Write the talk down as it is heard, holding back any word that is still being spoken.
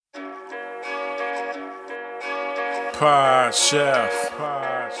Pod Chef.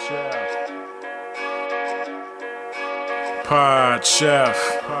 Pod Chef. Pod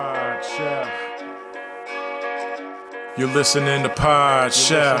Chef. Pod Chef. You're listening to Pod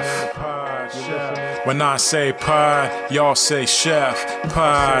Chef. When I say pod, y'all say chef.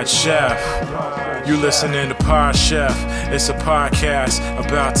 Pod Chef. You listening to Pod Chef. It's a podcast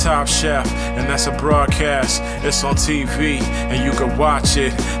about Top Chef, and that's a broadcast. It's on TV, and you can watch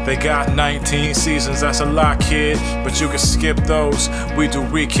it. They got 19 seasons, that's a lot, kid, but you can skip those. We do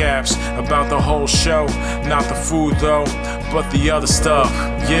recaps about the whole show, not the food though, but the other stuff.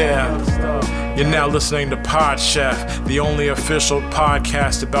 Yeah. You're now listening to Pod Chef, the only official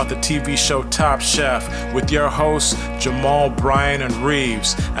podcast about the TV show Top Chef, with your hosts, Jamal, Brian, and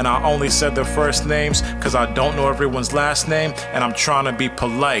Reeves. And I only said their first names because I don't know everyone's last name, and I'm trying to be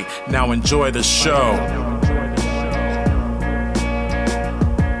polite. Now enjoy the show.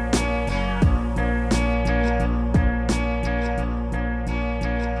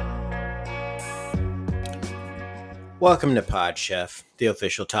 Welcome to Pod Chef, the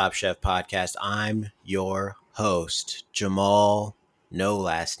official Top Chef podcast. I'm your host, Jamal, no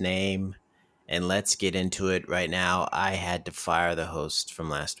last name, and let's get into it right now. I had to fire the host from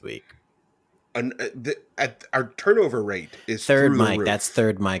last week. Our turnover rate is third through the mic. roof. That's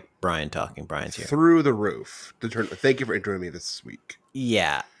third mic. Brian talking. Brian's here. Through the roof. Thank you for introing me this week.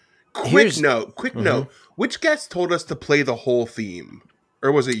 Yeah. Quick note. Which guest told us to play the whole theme,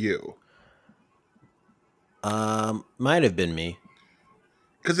 or was it you? Might have been me.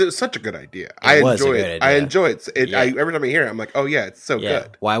 Because it was such a good idea. I enjoy it. Yeah. Every time I hear it, I'm like, oh yeah, it's so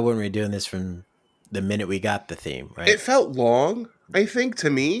good. Why weren't we doing this from the minute we got the theme, right? It felt long, I think, to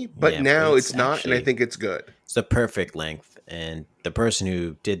me, but now it's not, actually, and I think it's good. It's the perfect length, and the person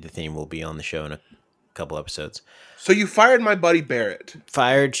who did the theme will be on the show in a couple episodes. So you fired my buddy Barrett.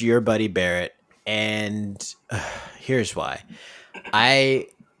 Fired your buddy Barrett, and here's why. I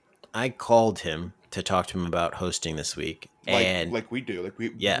called him to talk to him about hosting this week, and like we do,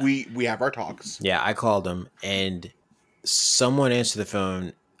 we have our talks. Yeah, I called him, and someone answered the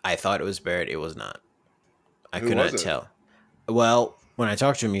phone. I thought it was Barrett. It was not. I could not tell. Well, when I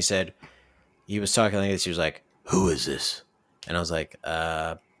talked to him, he was talking like this. He was like, "Who is this?" And I was like,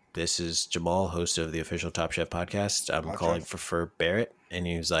 "This is Jamal, host of the official Top Chef podcast. I'm calling for Barrett." And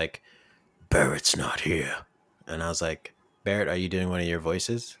he was like, "Barrett's not here." And I was like, "Barrett, are you doing one of your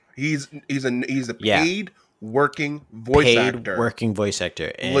voices?" He's a paid working voice actor. Working voice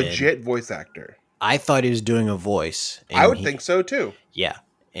actor. And legit voice actor. I thought he was doing a voice. I would think so too. Yeah.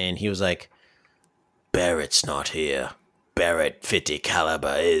 And he was like, "Barrett's not here. Barrett 50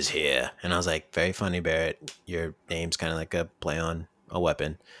 caliber is here." And I was like, "Very funny, Barrett. Your name's kind of like a play on a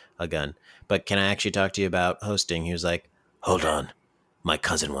weapon, a gun. But can I actually talk to you about hosting?" He was like, "Hold on. My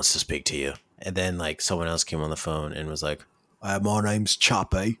cousin wants to speak to you." And then like someone else came on the phone and was like, "My name's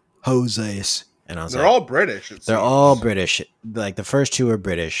Chappie. Who's this?" And I was They're all British. They're all British. Like the first two are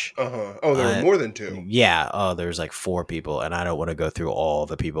British. Uh-huh. Oh, there were more than two. Yeah. Oh, there's like four people, and I don't want to go through all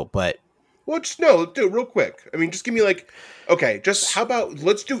the people, but real quick. I mean, just give me how about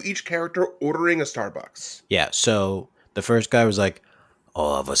let's do each character ordering a Starbucks. Yeah. So the first guy was like,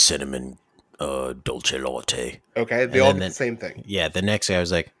 "I'll have a cinnamon dolce latte." Okay, they all get the same thing. Yeah. The next guy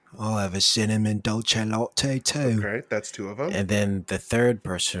was like, "I'll have a cinnamon dolce latte too." Okay, that's two of them. And then the third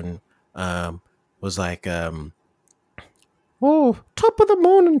person was like, "Oh, top of the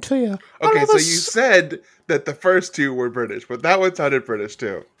morning to you." Okay, so you said that the first two were British, but that one sounded British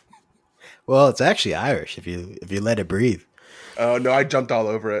too. Well, it's actually Irish if you let it breathe. Oh no, I jumped all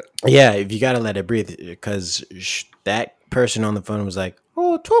over it. Yeah, if you gotta let it breathe, because that person on the phone was like,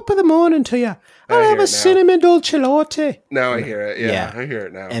 "Oh, top of the morning to you. I'll have a cinnamon dolce latte." Now I hear it. Yeah, I hear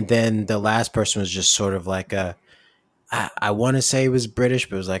it now. And then the last person was just sort of like I want to say it was British,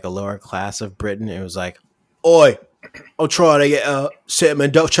 but it was like a lower class of Britain. It was like, "Oi, I'll try to get a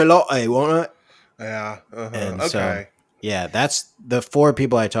cinnamon dolce latte, won't I?" Yeah. Uh-huh. And okay. So, yeah, that's the four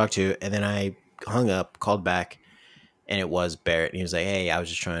people I talked to, and then I hung up, called back, and it was Barrett. And he was like, "Hey, I was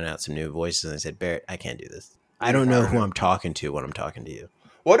just trying out some new voices." And I said, "Barrett, I can't do this. I don't know who I'm talking to when I'm talking to you."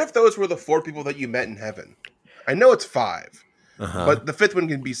 What if those were the four people that you met in heaven? I know it's five, but the fifth one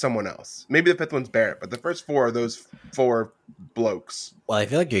can be someone else. Maybe the fifth one's Barrett, but the first four are those four blokes. Well, I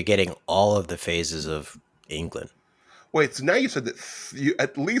feel like you're getting all of the phases of England. Wait, so now you said that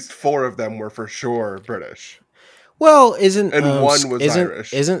at least four of them were for sure British. Well, one was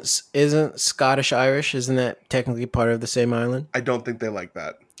Irish. Isn't Scottish Irish? Isn't that technically part of the same island? I don't think they like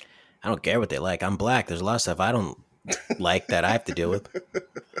that. I don't care what they like. I'm black. There's a lot of stuff I don't like that I have to deal with.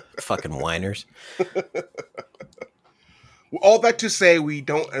 Fucking whiners. All that to say,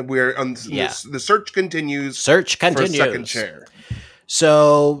 we're on Yeah. the search continues. Search continues. For a second chair.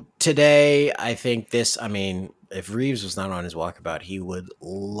 So today, I think if Reeves was not on his walkabout, he would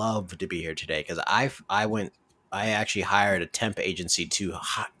love to be here today because I actually hired a temp agency to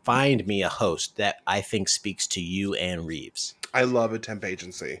find me a host that I think speaks to you and Reeves. I love a temp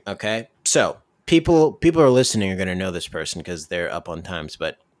agency. Okay, so people are listening are going to know this person because they're up on times.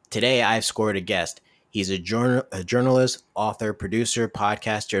 But today, I've scored a guest. He's a journalist, author, producer,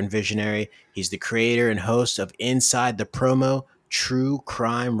 podcaster, and visionary. He's the creator and host of Inside the Promo, true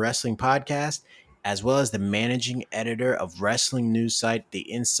crime wrestling podcast, as well as the managing editor of wrestling news site the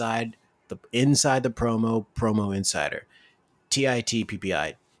Inside the Promo Insider,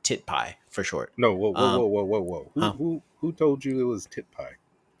 TITPPI, Tit Pie for short. No, whoa. Who told you it was Tit Pie?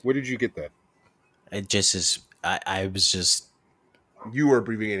 Where did you get that? It just is. I was just. You were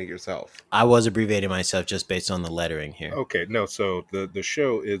abbreviating yourself. I was abbreviating myself just based on the lettering here. Okay, no. So the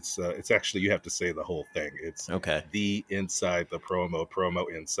show it's actually you have to say the whole thing. It's okay. The Inside the Promo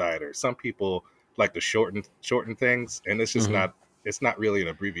Insider. Some people like to shorten things, and it's just not. It's not really an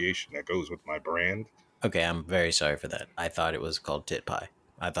abbreviation that goes with my brand. Okay, I'm very sorry for that. I thought it was called Tit Pie.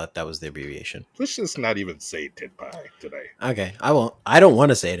 I thought that was the abbreviation. Let's just not even say Tit Pie today. Okay, I won't. I don't want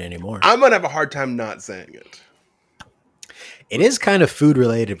to say it anymore. I'm gonna have a hard time not saying it. It is kind of food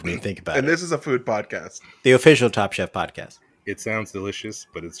related when you think about it. And this is a food podcast. The official Top Chef podcast. It sounds delicious,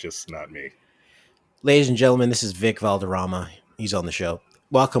 but it's just not me. Ladies and gentlemen, this is Vic Valderrama. He's on the show.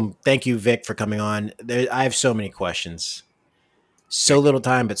 Welcome. Thank you, Vic, for coming on. I have so many questions. So little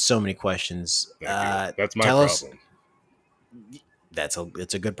time, but so many questions. That's my problem.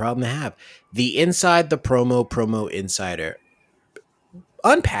 It's a good problem to have. The Inside the Promo Insider.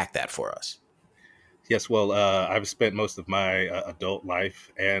 Unpack that for us. Yes, well, I've spent most of my adult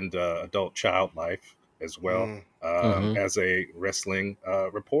life and adult child life as well as a wrestling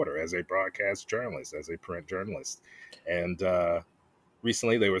reporter, as a broadcast journalist, as a print journalist. And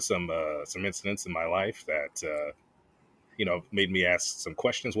recently there were some incidents in my life that, made me ask some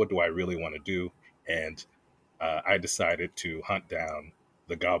questions. What do I really want to do? And I decided to hunt down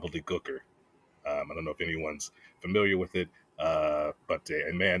the gobbledygooker. I don't know if anyone's familiar with it, but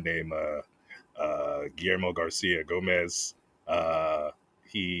a man named... Guillermo Garcia Gomez.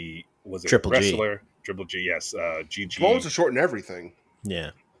 He was a wrestler. Triple G, yes. GG. Well, to shorten everything. Yeah.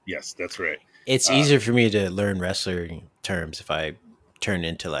 Yes, that's right. It's easier for me to learn wrestling terms if I turn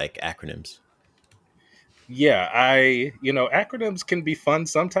into like acronyms. Yeah, acronyms can be fun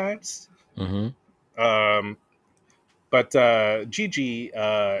sometimes. Mm-hmm. But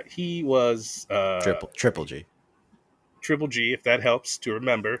GG, he was Triple G. Triple G, if that helps to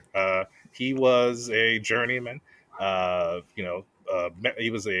remember. He was a journeyman. He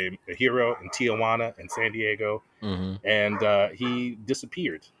was a hero in Tijuana and San Diego, and he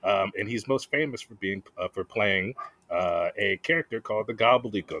disappeared. And he's most famous for playing a character called the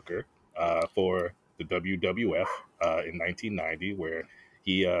Gobbledygooker for the WWF in 1990, where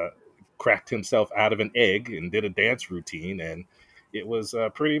he cracked himself out of an egg and did a dance routine, and it was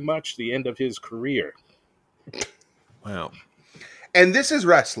pretty much the end of his career. Wow. And this is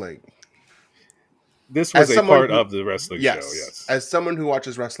wrestling. This was a part of the wrestling show, yes. As someone who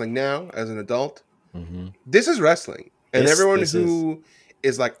watches wrestling now, as an adult, this is wrestling. And everyone who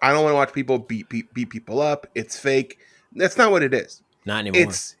is like, I don't want to watch people beat people up. It's fake. That's not what it is. Not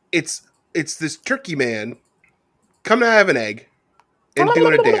anymore. It's this turkey man coming out of an egg and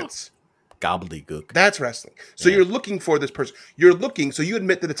doing a dance. Gobbledygook. That's wrestling. So you're looking for this person. So you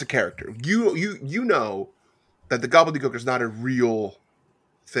admit that it's a character. You know that the gobbledygooker is not a real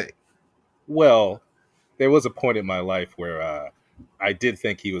thing. Well, there was a point in my life where I did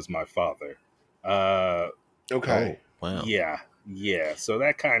think he was my father. Okay. Oh, wow. Yeah. So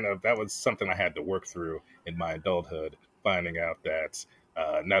that was something I had to work through in my adulthood, finding out that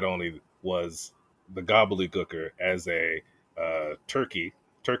not only was the gobbledygooker as a turkey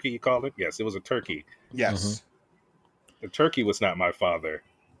you called it? Yes, it was a turkey. Yes. The turkey was not my father,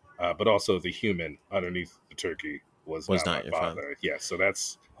 but also the human underneath the turkey was not my your father. Yes, so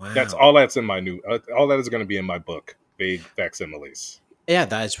that's all that's in my all that is going to be in my book, Vague Facsimiles. Yeah,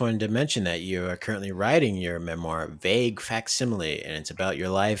 I just wanted to mention that you are currently writing your memoir, Vague Facsimile, and it's about your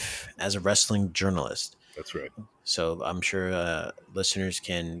life as a wrestling journalist. That's right. So I'm sure listeners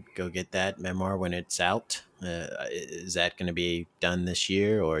can go get that memoir when it's out. Is that going to be done this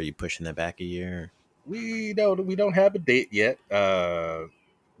year, or are you pushing that back a year? We don't have a date yet.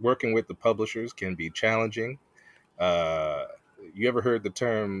 Working with the publishers can be challenging. You ever heard the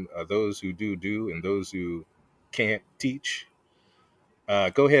term those who do and those who can't teach?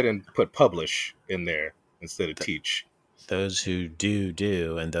 Go ahead and put publish in there instead of teach. Those who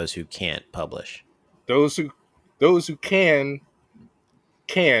do, and those who can't publish. Those who can.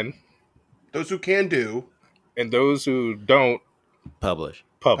 Those who can do. And those who don't publish.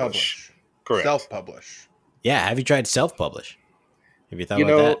 Correct. Self-publish. Yeah, have you tried self-publish? Have you thought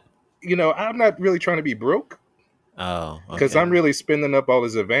about that? I'm not really trying to be broke. Oh, okay. Because I'm really spending up all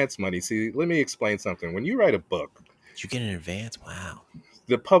this advance money. See, let me explain something. When you write a book, did you get an advance? Wow.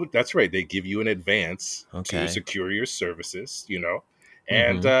 That's right. They give you an advance to secure your services,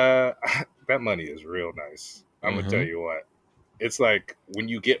 and that money is real nice. I'm gonna tell you what. It's like when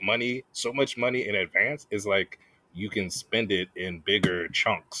you get money, so much money in advance, is like you can spend it in bigger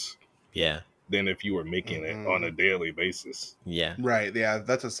chunks. Yeah. Than if you were making it on a daily basis. Yeah. Right. Yeah.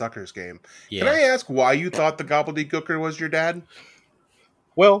 That's a sucker's game. Yeah. Can I ask why you thought the gobbledygooker was your dad?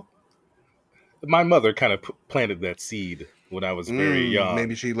 Well, my mother kind of planted that seed when I was very young.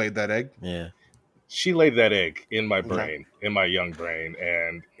 Maybe she laid that egg. Yeah. She laid that egg in my brain, in my young brain,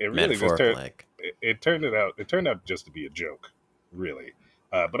 and it really just turned out just to be a joke, really.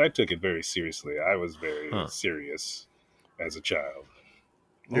 But I took it very seriously. I was very serious as a child.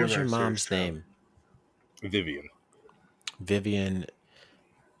 What was your mom's name? Vivian. Vivian,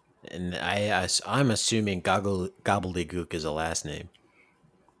 and I'm assuming Gobbledygook is a last name.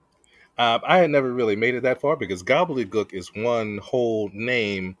 I had never really made it that far because Gobbledygook is one whole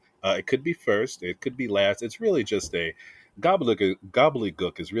name. It could be first, it could be last. It's really just a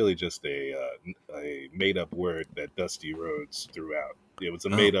Gobbledygook is really just a made up word that Dusty Rhodes threw out. It was a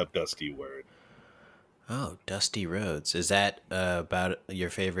made up Dusty word. Oh, Dusty Rhodes. Is that about your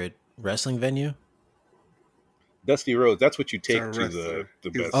favorite wrestling venue? Dusty Rhodes. That's what you take to the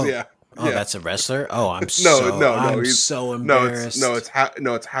best. Oh, yeah. That's a wrestler? Oh, I'm I'm so embarrassed.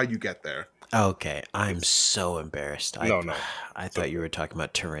 It's how you get there. Okay, I'm so embarrassed. No. I thought you were talking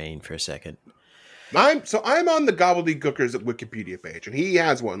about terrain for a second. I'm on the Gobbledygooker's Wikipedia page, and he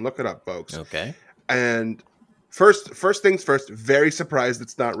has one. Look it up, folks. Okay. And first things first, very surprised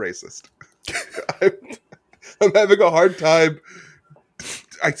it's not racist. I'm having a hard time.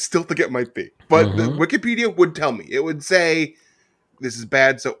 I still think it might be. But the Wikipedia would tell me. It would say, this is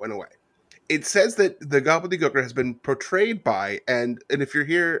bad, so it went away. It says that the Gobbledygooker has been portrayed by, and if you're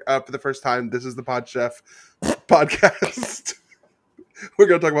here for the first time, this is the Pod Chef podcast. We're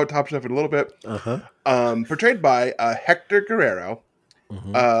going to talk about Top Chef in a little bit. Portrayed by Hector Guerrero.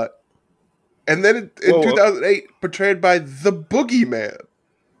 And then in 2008, portrayed by the Boogeyman.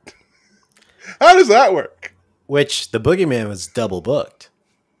 How does that work? Which the Boogeyman was double booked.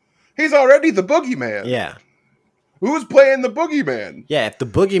 He's already the Boogeyman. Yeah. Who's playing the Boogeyman? Yeah, if the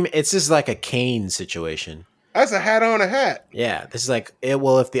Boogeyman, it's just like a Kane situation. That's a hat on a hat. Yeah, this is like,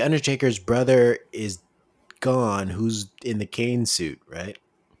 if the Undertaker's brother is gone, who's in the Kane suit, right?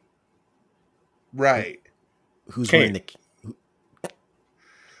 Right. Who's Kane. wearing the...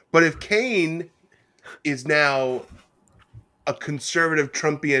 But if Kane is now a conservative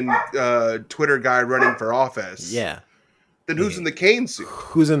Trumpian Twitter guy running for office, then who's in the Kane suit?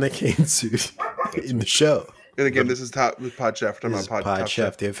 Who's in the Kane suit in the show? And again, this is Pod Chef. This is Pod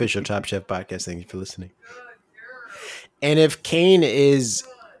Chef, the official Top Chef podcast. Thank you for listening. And if Kane is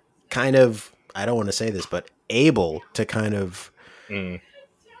kind of, I don't want to say this, but able to kind of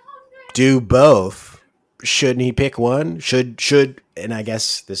do both, shouldn't he pick one? Should, and I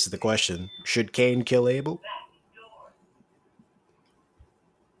guess this is the question, should Kane kill Abel?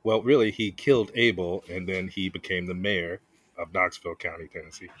 Well, really, he killed Abel, and then he became the mayor of Knoxville County,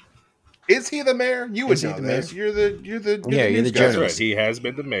 Tennessee. Is he the mayor? You would know this. You're the journalist. That's right. He has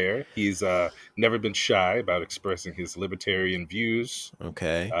been the mayor. He's never been shy about expressing his libertarian views.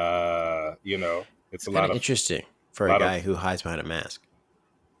 Okay. It's a lot of interesting for a guy who hides behind a mask.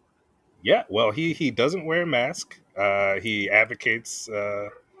 Yeah, well, he doesn't wear a mask. He advocates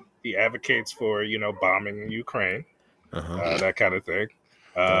for bombing Ukraine, that kind of thing.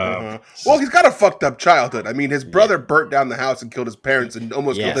 Well, he's got a fucked up childhood. I mean, his brother burnt down the house and killed his parents and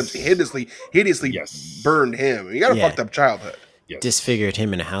almost killed him, hideously burned him. He got a fucked up childhood. Yes. Disfigured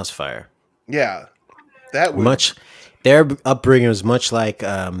him in a house fire. Yeah, that was their upbringing was much like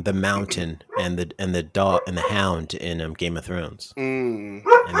the Mountain and the dog and the Hound in Game of Thrones. And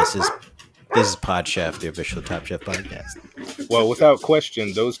this is Pod Chef, the official Top Chef podcast. Well, without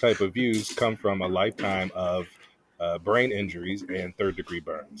question, those type of views come from a lifetime of brain injuries and third-degree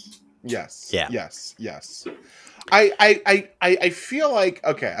burns. Yes. Yeah. Yes. I feel like,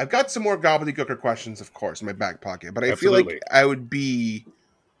 okay, I've got some more gobbledygooker questions, of course, in my back pocket, but I feel like I'd be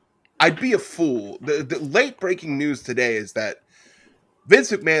a fool. The late breaking news today is that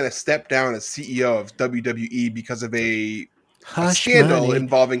Vince McMahon has stepped down as CEO of WWE because of a scandal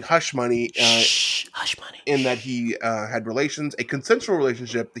involving Hush Money. Hush Money. In that he had a consensual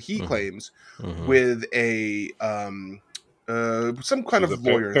relationship that he claims with a some kind of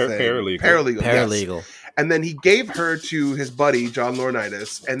lawyer thing, paralegal. Yes. And then he gave her to his buddy John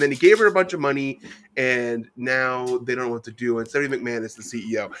Laurinaitis, and then he gave her a bunch of money, and now they don't know what to do. And Stephanie McMahon is the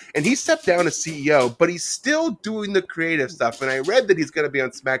CEO, and he stepped down as CEO, but he's still doing the creative stuff. And I read that he's going to be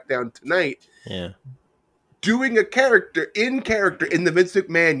on SmackDown tonight, doing a character in the Vince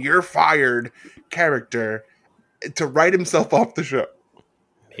McMahon "you're fired" character to write himself off the show.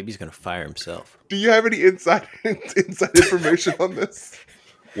 Maybe he's going to fire himself. Do you have any inside information on this?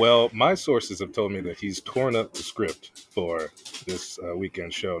 Well, my sources have told me that he's torn up the script for this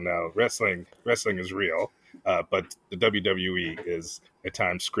weekend show. Now, wrestling is real, but the WWE is at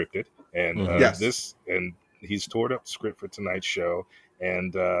times scripted, and and he's torn up the script for tonight's show.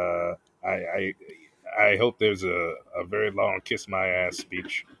 And I hope there's a very long kiss my ass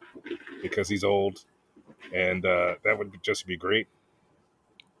speech because he's old, and that would just be great.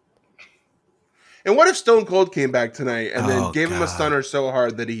 And what if Stone Cold came back tonight and then gave him a stunner so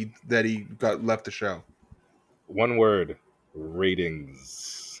hard that he got left the show? One word: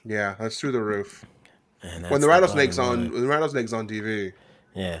 ratings. Yeah, that's through the roof. When the rattlesnake's on TV.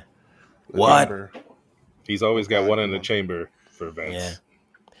 Yeah. What? He's always got one in the chamber for Vince. Yeah.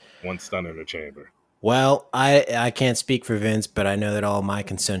 One stunner in the chamber. Well, I can't speak for Vince, but I know that all my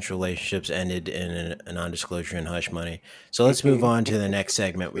consensual relationships ended in a non-disclosure and hush money. So let's move on to the next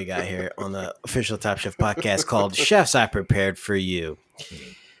segment we got here on the official Top Chef podcast called Chefs I Prepared for You.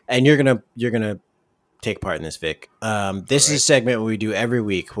 And you're gonna take part in this, Vic. This is a segment we do every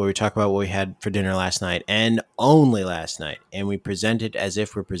week where we talk about what we had for dinner last night and only last night. And we present it as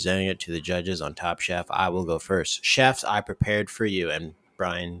if we're presenting it to the judges on Top Chef. I will go first. Chefs I Prepared for You. And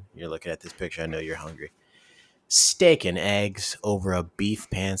Brian, you're looking at this picture. I know you're hungry. Steak and eggs over a beef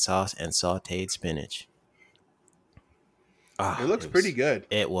pan sauce and sauteed spinach. It looks pretty good.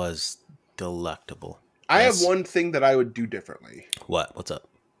 It was delectable. I have one thing that I would do differently. What? What's up?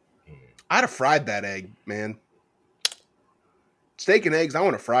 I'd have fried that egg, man. Steak and eggs, I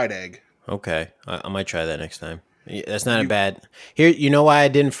want a fried egg. Okay. I might try that next time. That's not a bad... Here, you know why I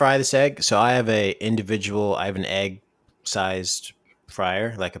didn't fry this egg? So I have an egg-sized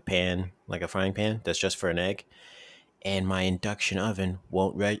fryer, like a pan, like a frying pan that's just for an egg, and my induction oven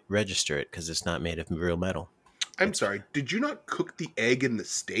won't register it because it's not made of real metal. I'm sorry, did you not cook the egg in the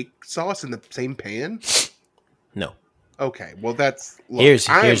steak sauce in the same pan? No. Okay, well that's here's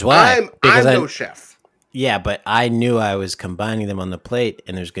why. I'm no chef. Yeah, but I knew I was combining them on the plate,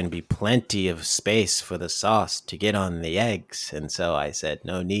 and there's going to be plenty of space for the sauce to get on the eggs, and so I said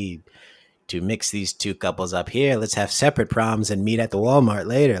no need to mix these two couples up here. Let's have separate proms and meet at the Walmart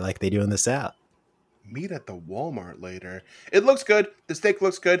later like they do in the South. Meet at the Walmart later. It looks good. The steak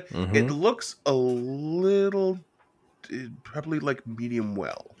looks good. Mm-hmm. It looks a little, probably like medium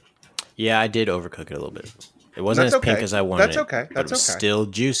well. Yeah, I did overcook it a little bit. It wasn't as pink as I wanted. That's okay. But it was still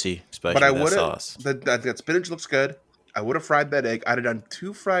juicy, especially with that sauce. That spinach looks good. I would have fried that egg. I'd have done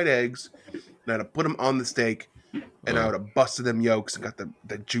 2 fried eggs, and I'd have put them on the steak. And I would have busted them yolks and got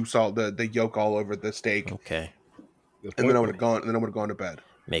the juice the yolk all over the steak. Okay. And then I would have gone. To bed.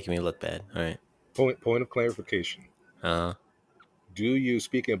 Making me look bad. All right. Point of clarification. Do you,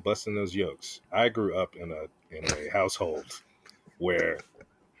 speaking of busting those yolks? I grew up in a household where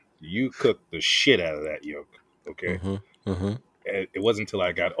you cooked the shit out of that yolk. Okay. And it wasn't until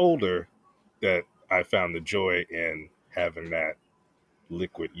I got older that I found the joy in having that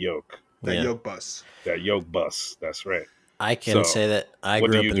liquid yolk. Yolk bus. That yolk bus. That's right. I can say that I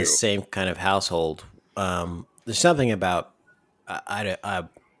grew up in the same kind of household. There's something about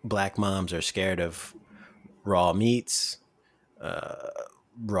black moms are scared of raw meats,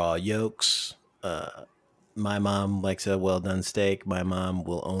 raw yolks. My mom likes a well-done steak. My mom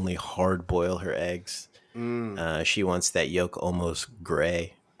will only hard boil her eggs. She wants that yolk almost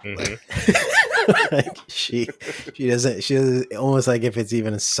gray. Like she doesn't almost like if it's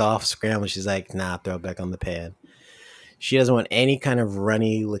even a soft scramble, she's like, nah, throw it back on the pan. She doesn't want any kind of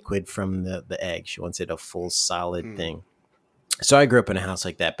runny liquid from the egg. She wants it a full solid thing. So I grew up in a house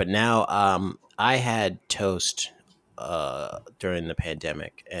like that, but now I had toast during the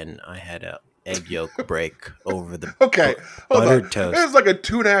pandemic, and I had a egg yolk break over the buttered toast. It was like a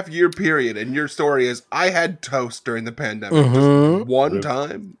 2.5 year period, and your story is I had toast during the pandemic just one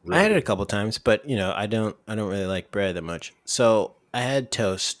time. I had it a couple times, but I don't really like bread that much. So I had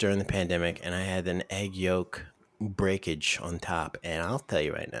toast during the pandemic, and I had an egg yolk breakage on top. And I'll tell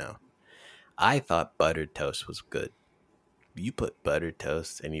you right now, I thought buttered toast was good. You put buttered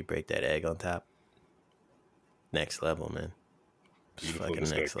toast and you break that egg on top. Next level, man. Beautiful fucking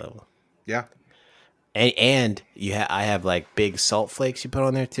next level. Yeah. And I have like big salt flakes you put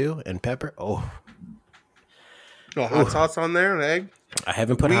on there too, and pepper. Oh, Hot sauce on there, an egg. I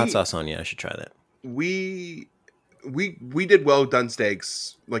haven't put hot sauce on yet. I should try that. We did well done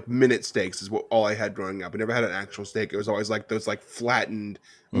steaks, like minute steaks is what all I had growing up. I never had an actual steak. It was always like those like flattened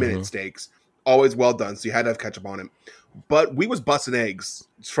minute steaks, always well done. So you had to have ketchup on it. But we was busting eggs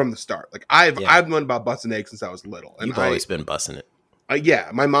from the start. Like I've known about busting eggs since I was little. And You've always been busting it. Yeah,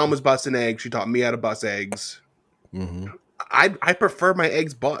 my mom was busting eggs. She taught me how to bust eggs. Mm-hmm. I prefer my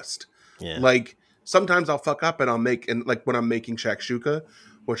eggs bust. Yeah. Like sometimes I'll fuck up and I'll make, and like when I'm making shakshuka,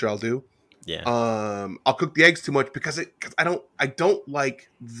 which I'll do. Yeah. I'll cook the eggs too much because I don't like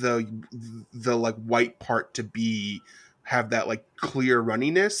the like white part to have that like clear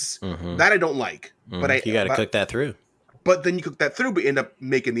runniness that I don't like. But you got to cook that through. But then you cook that through, but you end up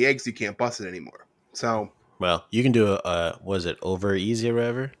making the eggs, you can't bust it anymore. So well, you can do was it over easy or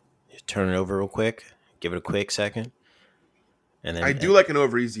whatever? You turn it over real quick, give it a quick second, and then I do like an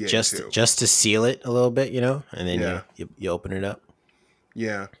over easy egg too. Just to seal it a little bit, and then you open it up.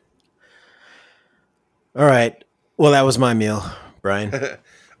 Yeah. All right. Well, that was my meal, Brian.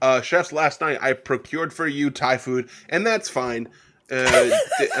 Chefs, last night I procured for you Thai food, and that's fine. My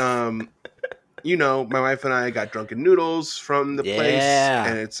wife and I got drunken noodles from the place,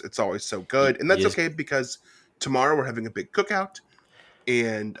 and it's always so good. And that's okay because tomorrow we're having a big cookout,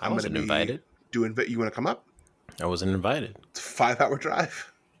 and I'm going to be invited. You want to come up? I wasn't invited. It's a 5-hour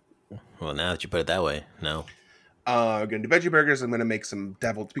drive. Well, now that you put it that way, no. We're going to do veggie burgers. I'm going to make some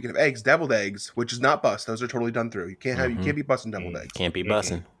speaking of eggs, deviled eggs, which is not bust. Those are totally done through. You can't be busting deviled eggs. Can't be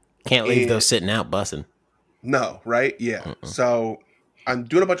busting. Can't leave those sitting out busting. No, right? Yeah. So I'm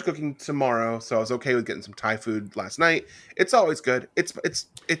doing a bunch of cooking tomorrow, so I was okay with getting some Thai food last night. It's always good. It's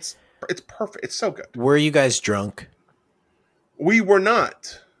perfect. It's so good. Were you guys drunk? We were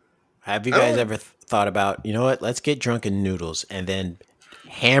not. Have you guys ever thought about, you know what? Let's get drunken noodles and then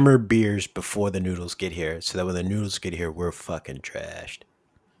hammer beers before the noodles get here, so that when the noodles get here, we're fucking trashed.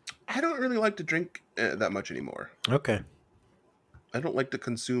 I don't really like to drink that much anymore. Okay. I don't like to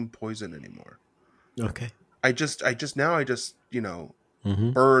consume poison anymore. Okay. I just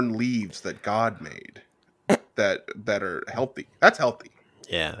burn leaves that God made that are healthy. That's healthy.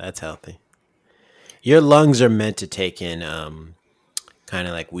 Yeah, that's healthy. Your lungs are meant to take in kind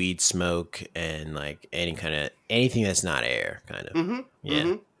of like weed smoke and like anything that's not air, kind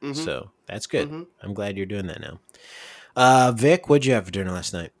of. So that's good. I'm glad you're doing that now. Vic, what'd you have for dinner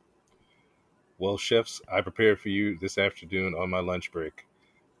last night? Well, chefs, I prepared for you this afternoon on my lunch break.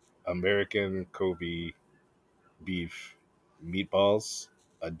 American Kobe beef meatballs,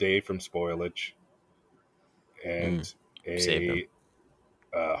 a day from spoilage, and a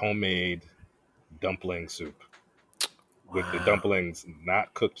homemade dumpling soup. With the dumplings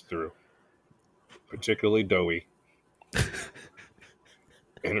not cooked through, particularly doughy,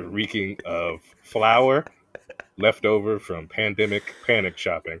 and reeking of flour left over from pandemic panic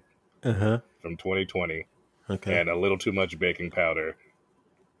shopping from 2020, and a little too much baking powder.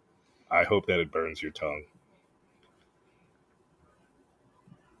 I hope that it burns your tongue.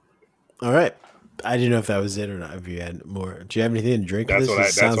 All right. I didn't know if that was it or not. If you had more. Do you have anything to drink? That's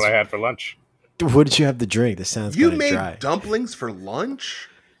what I had for lunch. What did you have to drink? This sounds kind of dry. You made dumplings for lunch?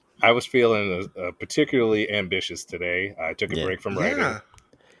 I was feeling particularly ambitious today. I took a break from writing,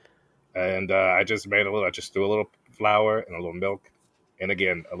 and I just made I just threw a little flour and a little milk, and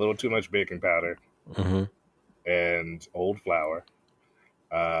again a little too much baking powder, and old flour,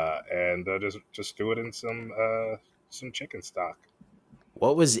 and just threw it in some chicken stock.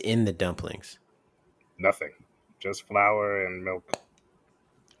 What was in the dumplings? Nothing, just flour and milk.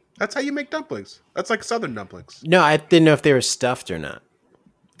 That's how you make dumplings. That's like Southern dumplings. No, I didn't know if they were stuffed or not.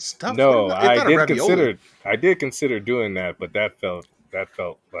 Stuffed? No, I did consider doing that, but that felt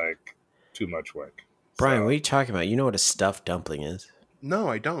like too much work. Brian, what are you talking about? You know what a stuffed dumpling is? No,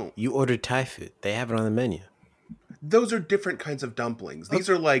 I don't. You ordered Thai food. They have it on the menu. Those are different kinds of dumplings. These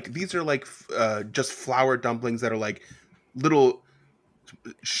are like just flour dumplings that are like little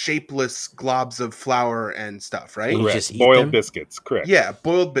shapeless globs of flour and stuff, right? You just boiled biscuits, correct? Yeah,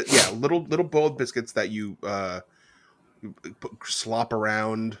 little boiled biscuits that you slop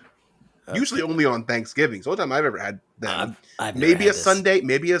around. Usually only on Thanksgiving. So the only time I've ever had them. Maybe a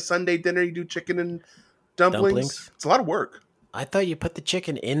Sunday dinner you do chicken and dumplings. It's a lot of work. I thought you put the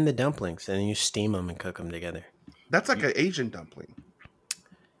chicken in the dumplings and then you steam them and cook them together. That's like an Asian dumpling.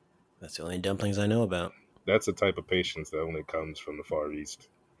 That's the only dumplings I know about. That's a type of patience that only comes from the Far East.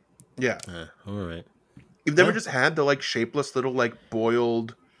 Yeah. All right. You've never just had the like shapeless little like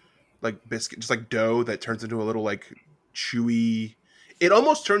boiled like biscuit, just like dough that turns into a little like chewy It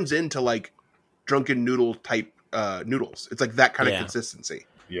almost turns into like drunken noodle type noodles. It's like that kind of consistency.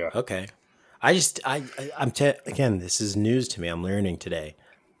 Yeah. Okay. Again, this is news to me. I'm learning today.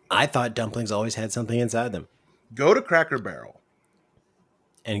 I thought dumplings always had something inside them. Go to Cracker Barrel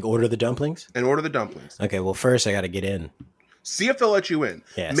and order the dumplings. Okay, well, first I got to get in. See if they'll let you in.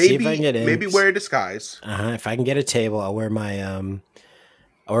 Yeah, maybe see if I can get in. Maybe wear a disguise. If I can get a table, I'll wear my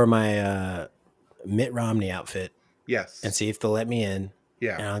Mitt Romney outfit. Yes. And see if they'll let me in.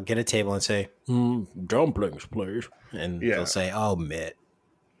 Yeah. And I'll get a table and say, dumplings, please. And they'll say, oh, Mitt.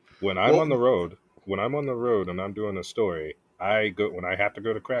 When I'm on the road and I'm doing a story, when I have to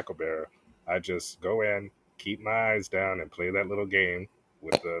go to Cracker Barrel, I just go in, keep my eyes down, and play that little game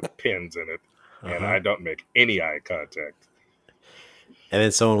with the pins in it. And I don't make any eye contact. And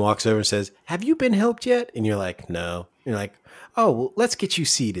then someone walks over and says, have you been helped yet? And you're like, no. You're like, oh, well, let's get you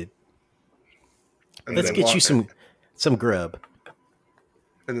seated. Let's get you some grub.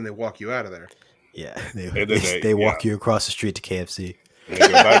 And then they walk you out of there. Yeah. They walk you across the street to KFC.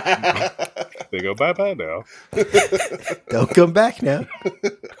 They go, bye-bye now. Don't come back now.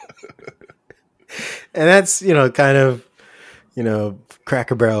 And that's, kind of,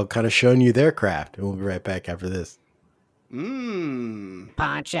 Cracker Barrel kind of showing you their craft. And we'll be right back after this.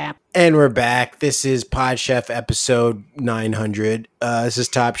 Pod Chef. And we're back. This is Pod Chef episode 900. This is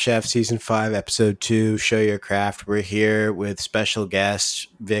Top Chef season 5, episode 2, Show Your Craft. We're here with special guest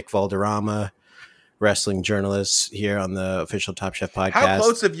Vic Valderrama, wrestling journalist here on the official Top Chef podcast. How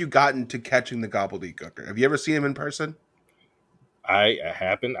close have you gotten to catching the gobbledygooker? Have you ever seen him in person? I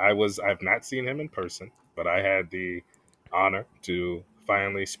haven't. I've not seen him in person, but I had the honor to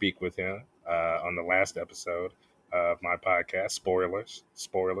finally speak with him on the last episode of my podcast. Spoilers.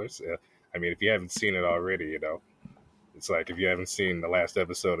 I mean, if you haven't seen it already, it's like if you haven't seen the last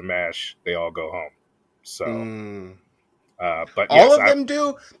episode of MASH, they all go home. So, but all of them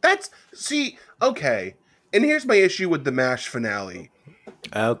do. Okay. And here's my issue with the MASH finale.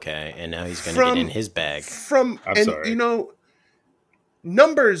 Okay, and now he's going to get in his bag. Sorry.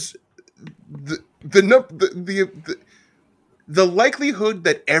 Numbers. The likelihood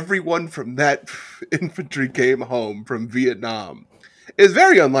that everyone from that infantry came home from Vietnam is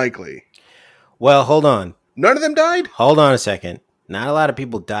very unlikely. Well, hold on. None of them died? Hold on a second. Not a lot of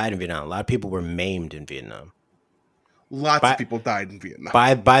people died in Vietnam. A lot of people were maimed in Vietnam. Lots of people died in Vietnam.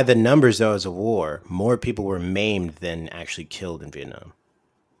 By the numbers, though, as a war, more people were maimed than actually killed in Vietnam.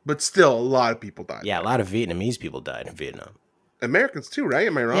 But still, a lot of people died. Yeah, a lot of Vietnamese people died in Vietnam. Americans too, right?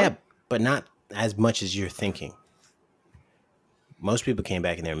 Am I wrong? Yeah, but not as much as you're thinking. Most people came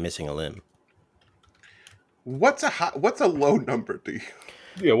back and they were missing a limb. What's a low number to you?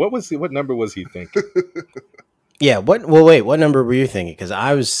 Yeah, what number was he thinking? Yeah, what number were you thinking?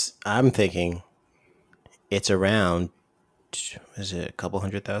 Because I'm thinking it's around, is it a couple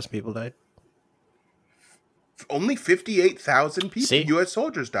 100,000 people died? Only 58,000 people, U.S.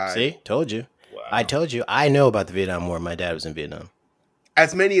 soldiers died. See, told you. Wow. I told you. I know about the Vietnam War. My dad was in Vietnam.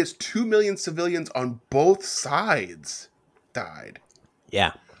 As many as 2 million civilians on both sides died.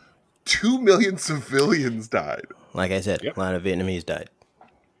 Yeah. 2 million civilians died. Like I said, a lot of Vietnamese died.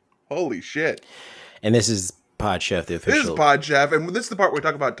 Holy shit. And this is Pod Chef, the official. This is Pod Chef, and this is the part where we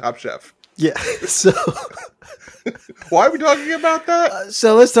talk about Top Chef. Yeah. So why are we talking about that?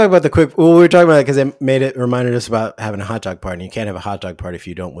 So let's talk about we were talking about it because it reminded us about having a hot dog party. You can't have a hot dog party if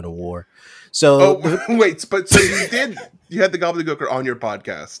you don't win a war. So you had the gobbledygooker on your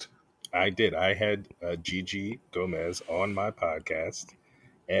podcast. I did. I had Gigi Gomez on my podcast,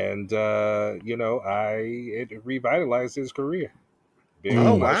 and it revitalized his career. Being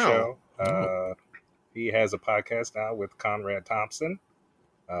on my show. He has a podcast now with Conrad Thompson,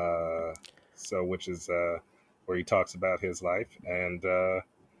 which is where he talks about his life, and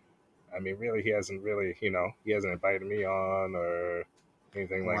really, he hasn't invited me on or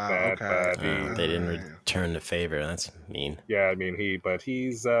anything like that. Okay. But they didn't return the favor. That's mean. Yeah,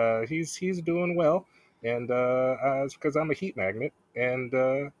 he's doing well, and it's because I'm a heat magnet, and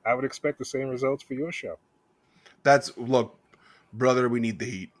I would expect the same results for your show. Look, brother, we need the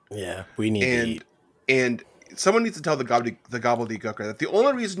heat. Yeah, we need the heat. And someone needs to tell the gobbledygooker that the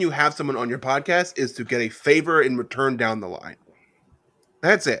only reason you have someone on your podcast is to get a favor in return down the line.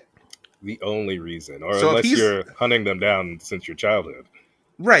 That's it. The only reason, or unless you're hunting them down since your childhood.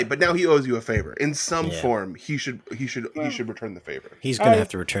 Right, but now he owes you a favor in some form. He should return the favor. He's going to have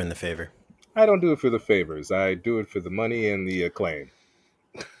to return the favor. I don't do it for the favors. I do it for the money and the acclaim.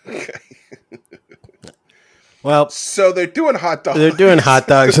 Okay. Well, so they're doing hot dogs. They're doing hot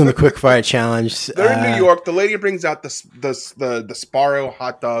dogs in the Quick Fire Challenge. They're in New York. The lady brings out the Sparrow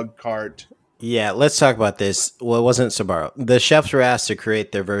hot dog cart. Yeah, let's talk about this. Well, it wasn't Sbarro. The chefs were asked to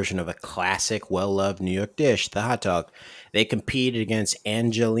create their version of a classic, well-loved New York dish, the hot dog. They competed against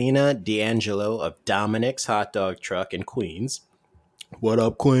Angelina D'Angelo of Dominic's Hot Dog Truck in Queens. What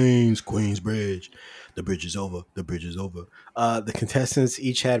up, Queens? Queensbridge. The bridge is over. The bridge is over. The contestants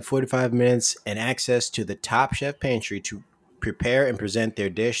each had 45 minutes and access to the Top Chef pantry to prepare and present their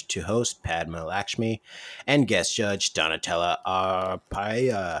dish to host Padma Lakshmi and guest judge Donatella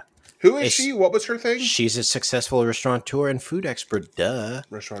Arpaia. Who is she? What was her thing? She's a successful restaurateur and food expert. Duh.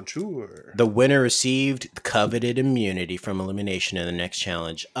 Restaurateur. The winner received coveted immunity from elimination in the next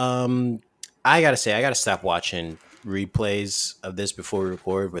challenge. I gotta say, I gotta stop watching replays of this before we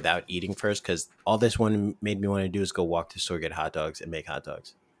record without eating first, because all this one made me want to do is go walk to the store, get hot dogs, and make hot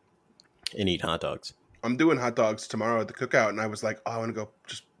dogs and eat hot dogs. I'm doing hot dogs tomorrow at the cookout, and I was like, oh, I want to go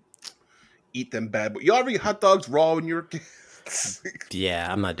just eat them bad. But you ever eat hot dogs raw when you're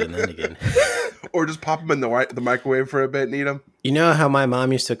Yeah, I'm not doing that again. Or just pop them in the microwave for a bit and eat them. You know how my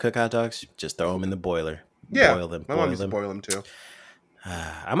mom used to cook hot dogs? Just throw them in the boiler. Yeah, boil them. My mom used to boil them too.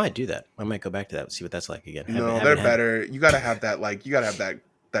 I might do that. I might go back to that and see what that's like again. No, they're better. You gotta have that. Like you gotta have that.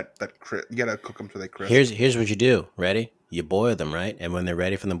 You gotta cook them till they crisp. Here's what you do. Ready? You boil them, right? And when they're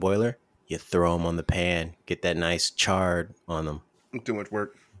ready from the boiler, you throw them on the pan. Get that nice chard on them. Too much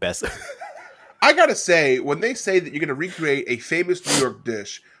work. Best. I gotta say, when they say that you're gonna recreate a famous New York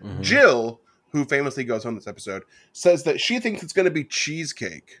dish, Jill, who famously goes on this episode, says that she thinks it's gonna be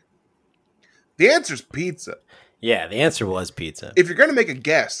cheesecake. The answer's pizza. Yeah, the answer was pizza. If you're gonna make a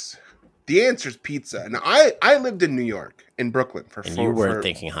guess, the answer's pizza. Now, I lived in New York, in Brooklyn, and you weren't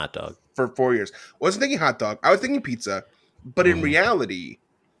thinking hot dog for 4 years. Wasn't thinking hot dog. I was thinking pizza. But in reality,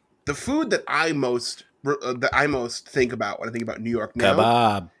 the food that I most think about when I think about New York now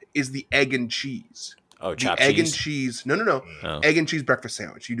kebab is the egg and cheese. Oh, the egg and cheese. No. Oh. Egg and cheese breakfast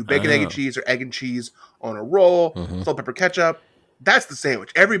sandwich. You do bacon, egg and cheese, or egg and cheese on a roll, salt, pepper, ketchup. That's the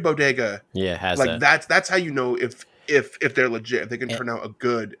sandwich. Every bodega, has like that. That's how you know if they're legit. If they can turn out a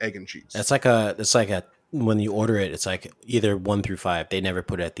good egg and cheese. It's like a when you order it, it's like either 1 through 5. They never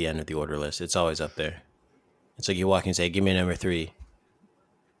put it at the end of the order list. It's always up there. It's like you walk in and say, "Give me a number 3,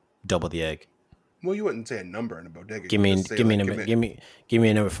 double the egg." Well, you wouldn't say a number in a bodega. Give me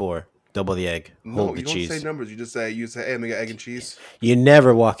a number 4, double the egg, hold the cheese. You don't say numbers. You say, "Hey, I'm gonna get egg and cheese." You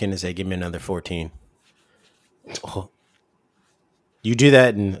never walk in and say, "Give me another 14." Oh. You do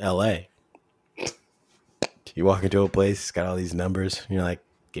that in LA. You walk into a place, it's got all these numbers, and you're like,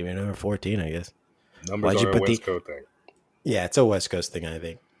 "Give me a number 14, I guess." Numbers are a West Coast thing. Yeah, it's a West Coast thing, I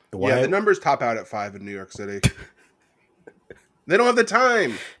think. Yeah, the numbers top out at 5 in New York City. They don't have the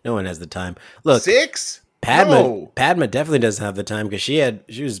time. No one has the time. Look, 6? Padma definitely doesn't have the time because she had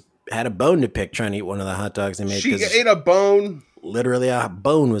a bone to pick trying to eat one of the hot dogs they made. She ate a bone. Literally, a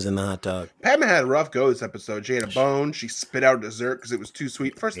bone was in the hot dog. Padma had a rough go this episode. She ate a bone. She spit out dessert because it was too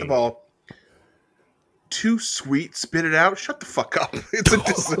sweet. First of all, too sweet, spit it out. Shut the fuck up. It's a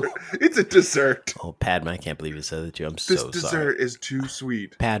dessert. It's a dessert. Oh, Padma, I can't believe you said that to you. I'm this so sorry. This dessert is too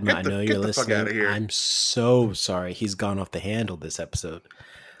sweet. Padma, I know you're listening. Fuck out of here. I'm so sorry. He's gone off the handle this episode.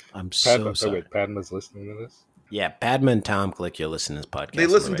 I'm so sorry. Wait, Padma's listening to this? Yeah, Padma and Tom Click, you'll listen to this podcast. They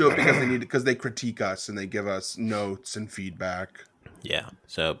listen to it because they critique us and they give us notes and feedback. Yeah.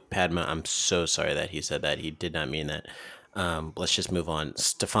 So Padma, I'm so sorry that he said that. He did not mean that. Let's just move on.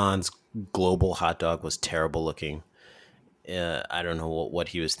 Stefan's global hot dog was terrible looking. I don't know what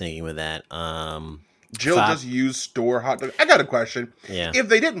he was thinking with that. Jill does use store hot dogs. I got a question. Yeah. If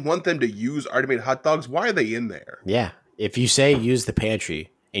they didn't want them to use already made hot dogs, why are they in there? Yeah. If you say use the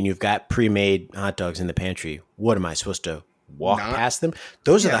pantry and you've got pre-made hot dogs in the pantry, what am I supposed to walk past them?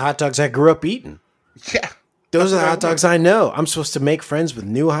 Those are the hot dogs I grew up eating. Yeah. Those are the hot dogs I know. I'm supposed to make friends with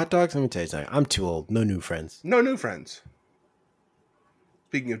new hot dogs? Let me tell you something. I'm too old. No new friends. No new friends.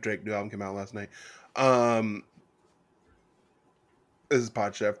 Speaking of Drake, new album came out last night. This is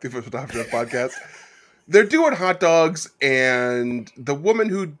Pod Chef, the official Top Chef podcast. They're doing hot dogs, and the woman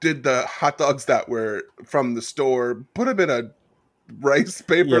who did the hot dogs that were from the store put them in a rice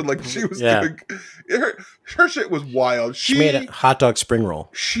paper like she was doing. Her shit was wild. She made a hot dog spring roll.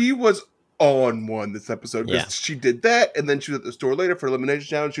 She was on one this episode because she did that, and then she was at the store later for elimination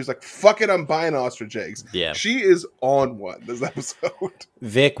challenge. She was like, "Fuck it, I'm buying ostrich eggs." Yeah, she is on one this episode.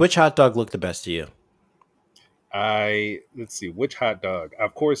 Vic, which hot dog looked the best to you? Let's see, which hot dog?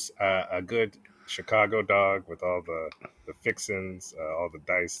 Of course, a good Chicago dog with all the fixins, all the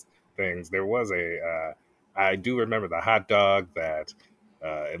diced things. There was I do remember the hot dog that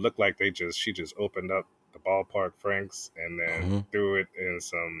it looked like she just opened up the ballpark Franks and then threw it in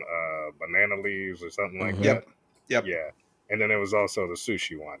some banana leaves or something like that. Yep. Yeah. And then there was also the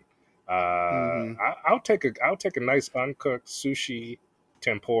sushi one. I'll take a nice uncooked sushi,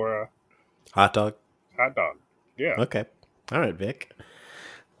 tempura, hot dog. Yeah. Okay. All right, Vic.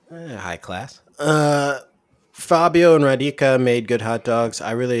 High class. Fabio and Radhika made good hot dogs.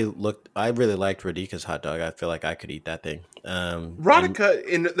 I really liked Radhika's hot dog. I feel like I could eat that thing. Radhika,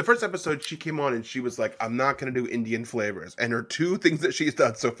 in the first episode, she came on and she was like, I'm not going to do Indian flavors. And her 2 things that she's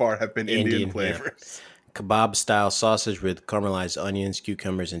done so far have been Indian flavors. Yeah. Kebab-style sausage with caramelized onions,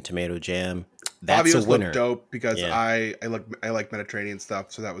 cucumbers, and tomato jam. That's Fabio's a winner. looked dope because I like Mediterranean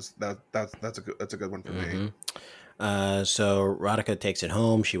stuff, so that's a good one for me. So Radhika takes it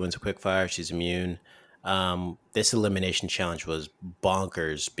home. She wins a quickfire. She's immune. This elimination challenge was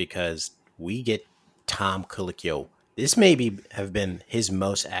bonkers because we get Tom Colicchio. This have been his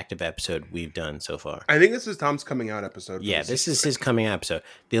most active episode we've done so far. I think this is Tom's coming out episode. Yeah, this is his coming out episode.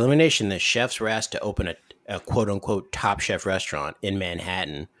 The elimination, the chefs were asked to open a quote-unquote Top Chef restaurant in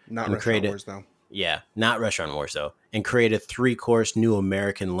Manhattan. Not Restaurant Wars, though. Yeah, not Restaurant Wars, though. And create a 3-course new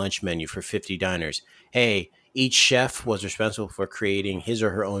American lunch menu for 50 diners. Hey, each chef was responsible for creating his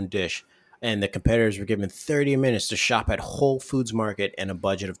or her own dish. And the competitors were given 30 minutes to shop at Whole Foods Market and a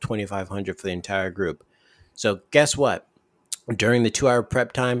budget of $2,500 for the entire group. So guess what? During the 2-hour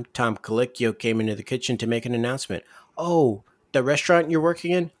prep time, Tom Colicchio came into the kitchen to make an announcement. Oh, the restaurant you're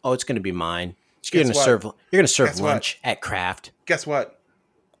working in? Oh, it's going to be mine. You're going to serve lunch at Kraft. Guess what?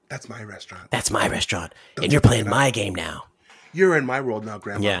 That's my restaurant. That's my restaurant. And you're playing my game now. You're in my world now,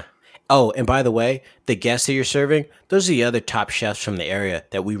 Grandma. Yeah. Oh, and by the way, the guests that you're serving, those are the other top chefs from the area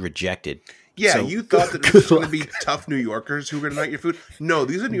that we rejected. Yeah, so, you thought that it was going to be tough New Yorkers who were going to eat your food. No,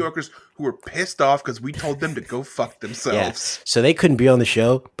 these are New Yorkers who were pissed off because we told them to go fuck themselves. Yeah. So they couldn't be on the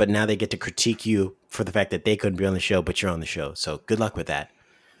show, but now they get to critique you for the fact that they couldn't be on the show, but you're on the show. So good luck with that.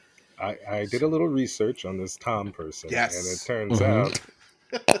 I did a little research on this Tom person. Yes. And it turns out...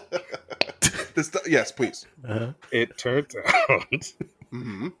 Yes, please. Uh-huh. It turns out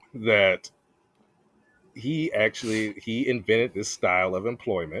that he invented this style of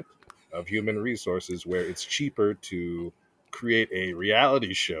employment of human resources where it's cheaper to create a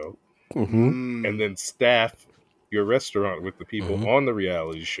reality show and then staff your restaurant with the people on the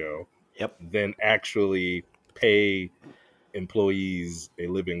reality show than actually pay employees a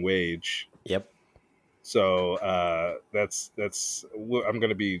living wage. So that's I'm going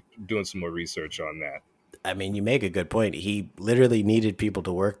to be doing some more research on that. I mean, you make a good point. He literally needed people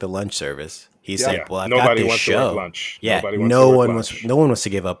to work the lunch service. He's like, "Well, I've got this show." To work lunch. Yeah, no one wants to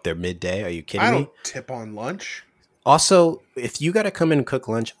give up their midday. Are you kidding me? I don't tip on lunch. Also, if you got to come in and cook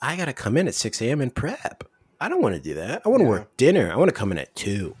lunch, I got to come in at 6 a.m. and prep. I don't want to do that. I want to work dinner. I want to come in at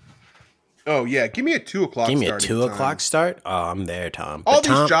 2. Oh, yeah. Give me a 2 o'clock start. Give me a 2 o'clock start? Oh, I'm there, Tom. All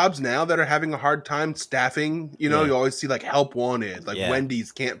these jobs now that are having a hard time staffing, you always see like help wanted. Like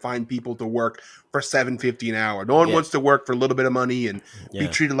Wendy's can't find people to work for $7.50 an hour. No one wants to work for a little bit of money and be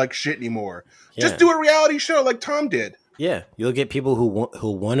treated like shit anymore. Just do a reality show like Tom did. Yeah, you'll get people who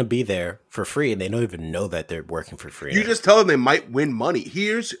want to be there for free and they don't even know that they're working for free. You just tell them they might win money.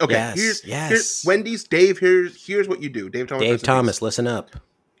 Here's Wendy's, Dave, here's what you do. Dave Thomas, listen up.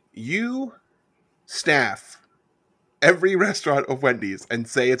 You staff every restaurant of Wendy's and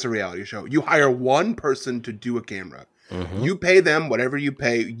say it's a reality show. You hire one person to do a camera. You pay them whatever you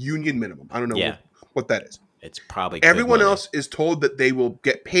pay, union minimum. I don't know what that is. It's probably everyone else is told that they will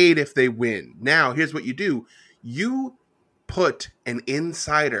get paid if they win. Now, here's what you do. You put an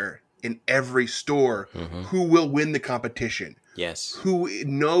insider in every store who will win the competition. Yes. Who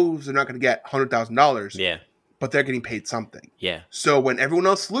knows they're not going to get $100,000. Yeah. But they're getting paid something. Yeah. So when everyone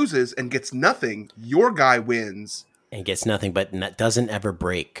else loses and gets nothing, your guy wins. And gets nothing, but doesn't ever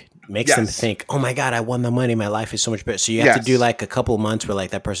break. Makes them think, oh my God, I won the money. My life is so much better. So you have to do like a couple of months where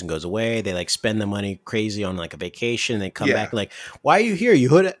like that person goes away. They like spend the money crazy on like a vacation. They come back and like, why are you here? You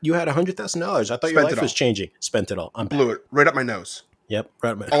had $100,000. I thought your life was changing. Spent it all. Blew it right up my nose. Yep.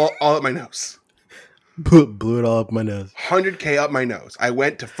 Right up my all up my nose. Blew it all up my nose. $100K up my nose. I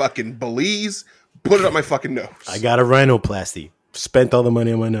went to fucking Belize, put it up my fucking nose. I got a rhinoplasty. Spent all the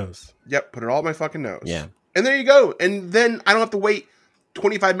money on my nose. Yep. Put it all up my fucking nose. Yeah. And there you go. And then I don't have to wait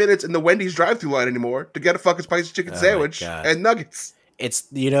 25 minutes in the Wendy's drive-thru line anymore to get a fucking spicy chicken sandwich and nuggets. It's,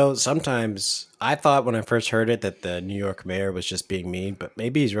 sometimes I thought when I first heard it that the New York mayor was just being mean, but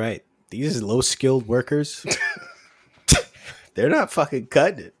maybe he's right. These low-skilled workers, they're not fucking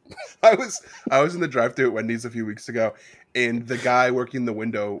cutting it. I was in the drive-thru at Wendy's a few weeks ago, and the guy working the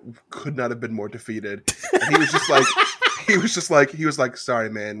window could not have been more defeated. And he was just like, sorry,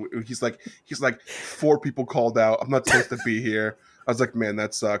 man. He's like, 4 people called out. I'm not supposed to be here. I was like, man,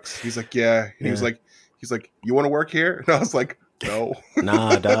 that sucks. He's like, yeah. And he was like, you want to work here? And I was like, No.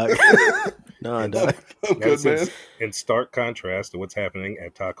 Nah, dog. Nah, dog. I'm good, man. In stark contrast to what's happening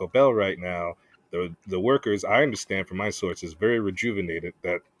at Taco Bell right now, the workers, I understand from my sources, very rejuvenated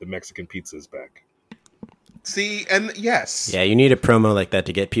that the Mexican pizza is back. See, and yes. Yeah, you need a promo like that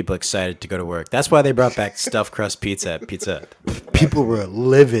to get people excited to go to work. That's why they brought back stuffed crust pizza at Pizza Hut. People were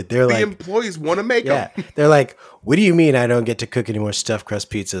livid. They're The like, employees want to make yeah, them. they're like, what do you mean I don't get to cook any more stuffed crust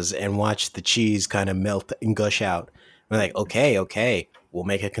pizzas and watch the cheese kind of melt and gush out? We're like, okay, we'll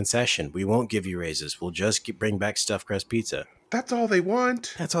make a concession. We won't give you raises. We'll just bring back stuffed crust pizza. That's all they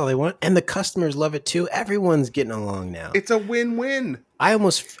want. That's all they want. And the customers love it too. Everyone's getting along now. It's a win-win.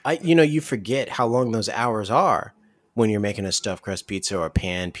 You forget how long those hours are when you're making a stuffed crust pizza or a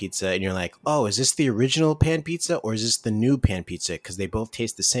pan pizza. And you're like, oh, is this the original pan pizza or is this the new pan pizza? Because they both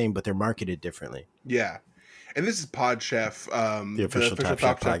taste the same, but they're marketed differently. Yeah. And this is Pod Chef, the official Top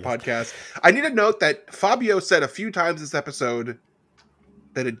Chef podcast. I need to note that Fabio said a few times this episode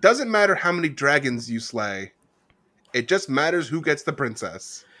that it doesn't matter how many dragons you slay. It just matters who gets the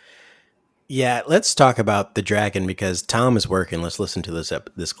princess. Yeah, let's talk about the dragon because Tom is working. Let's listen to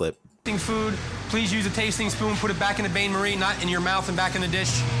this clip. Food, please use a tasting spoon, put it back in the bain marie, not in your mouth and back in the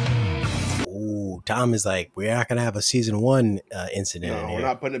dish. Ooh, Tom is like, we're not going to have a season 1 incident. No, we're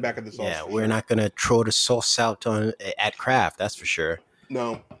not putting it back in the sauce. Yeah, we're not going to throw the sauce out at Kraft, that's for sure.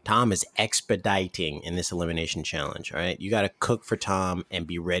 No. Tom is expediting in this elimination challenge, all right? You got to cook for Tom and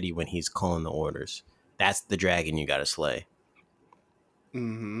be ready when he's calling the orders. That's the dragon you got to slay.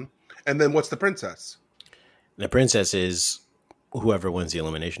 Mm-hmm. And then what's the princess? The princess is whoever wins the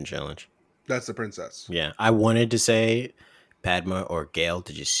elimination challenge. That's the princess. Yeah. I wanted to say Padma or Gail.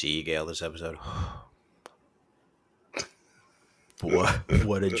 Did you see Gail this episode?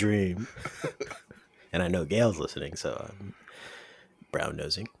 What a dream. And I know Gail's listening, so I'm brown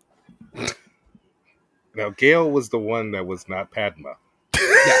nosing. Now, Gail was the one that was not Padma.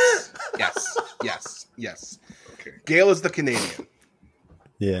 Yes. Okay. Gail is the Canadian.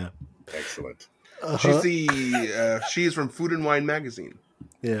 Yeah. Excellent. She's from Food and Wine magazine.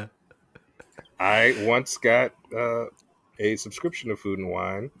 Yeah. I once got a subscription to Food and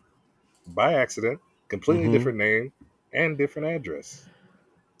Wine by accident, completely different name and different address.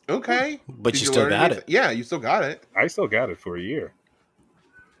 Okay. But you still got it. Yeah, you still got it. I still got it for a year.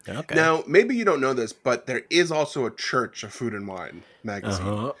 Okay. Now, maybe you don't know this, but there is also a church of Food and Wine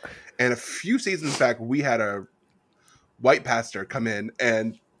magazine. And a few seasons back, we had a white pastor come in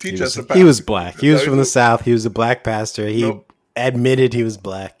and teach us about... He was black. He was from the South. He was a black pastor. He admitted he was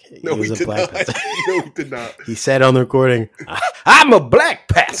black. No, he was a black pastor. No, he did not. He said on the recording, I'm a black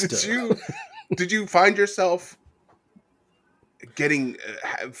pastor. Did you find yourself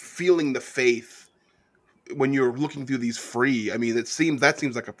feeling the faith when you're looking through these free? I mean, that seems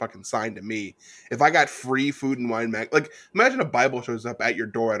like a fucking sign to me. If I got free Food and Wine like imagine a Bible shows up at your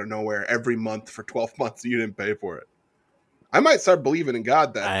door out of nowhere every month for 12 months and you didn't pay for it. I might start believing in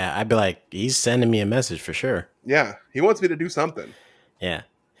God then. I'd be like, he's sending me a message for sure. Yeah, he wants me to do something. Yeah.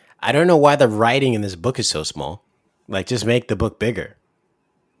 I don't know why the writing in this book is so small. Like, just make the book bigger.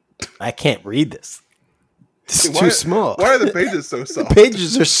 I can't read this. It's too small. Why are the pages so soft? The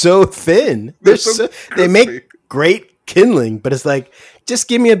pages are so thin. They make great kindling, but it's like, just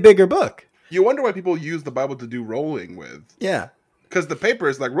give me a bigger book. You wonder why people use the Bible to do rolling with. Yeah. Because the paper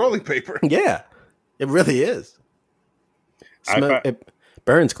is like rolling paper. Yeah. It really is. It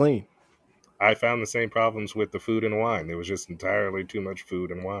burns clean. I found the same problems with the Food and Wine. There was just entirely too much food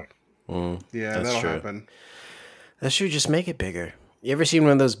and wine. Yeah, that'll happen. That's true. Just make it bigger. You ever seen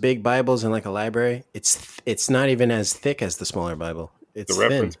one of those big Bibles in like a library? It's not even as thick as the smaller Bible. It's the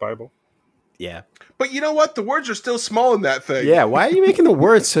reference Bible? Yeah. But you know what? The words are still small in that thing. Yeah, why are you making the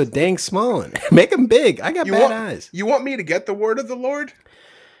words so dang small? Make them big. I got bad eyes. You want me to get the word of the Lord?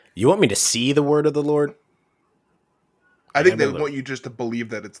 You want me to see the word of the Lord? I think they want you just to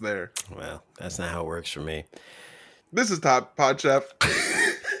believe that it's there. Well, that's not how it works for me. This is Pod Chef.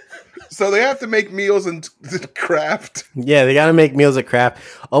 So they have to make meals and Kraft. Yeah, they got to make meals at Kraft.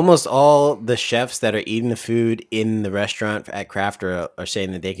 Almost all the chefs that are eating the food in the restaurant at Kraft are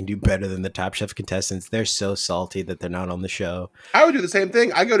saying that they can do better than the Top Chef contestants. They're so salty that they're not on the show. I would do the same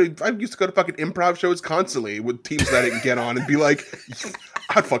thing. I used to go to fucking improv shows constantly with teams that I didn't get on and be like,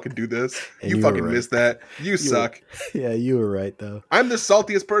 I'd fucking do this. And you fucking missed that. You suck. Yeah, you were right, though. I'm the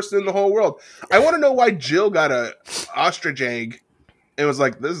saltiest person in the whole world. I want to know why Jill got a ostrich egg and was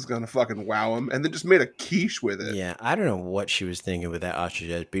like, this is going to fucking wow him, and then just made a quiche with it. Yeah, I don't know what she was thinking with that ostrich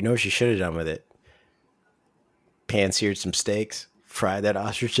egg, but you know what she should have done with it? Pan-seared some steaks, fry that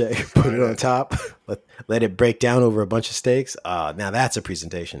ostrich egg, put it on top, let it break down over a bunch of steaks. Now that's a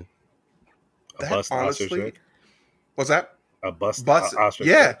presentation. A bust ostrich egg? What's that? A bust Bust- ostrich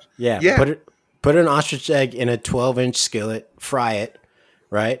yeah. egg? Yeah. Put an ostrich egg in a 12-inch skillet, fry it,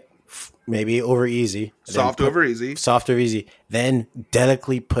 right? Maybe over easy. Soft over easy. Soft over easy. Then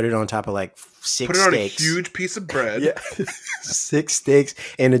delicately put it on top of like 6 Put it on steaks. a huge piece of bread. Yeah. 6 steaks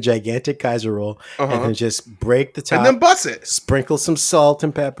in a gigantic Kaiser roll. And then just break the top. And then bust it. Sprinkle some salt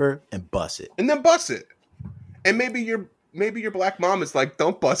and pepper and bust it. And then bust it. And maybe your black mom is like,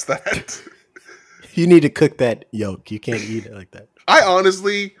 don't bust that. You need to cook that yolk. You can't eat it like that. I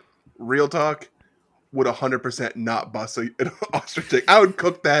honestly, real talk, would 100% not bust an ostrich egg. I would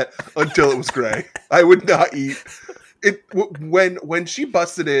cook that until it was gray. I would not eat it. When she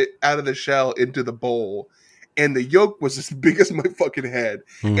busted it out of the shell into the bowl, and the yolk was as big as my fucking head,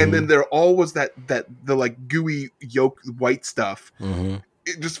 and then there all was the like gooey yolk white stuff.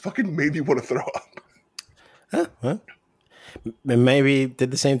 It just fucking made me want to throw up. Huh? Well, maybe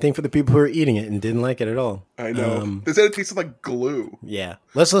did the same thing for the people who were eating it and didn't like it at all. I know. They said it tasted like glue. Yeah.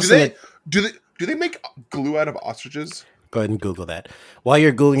 Let's listen Do they make glue out of ostriches? Go ahead and Google that. While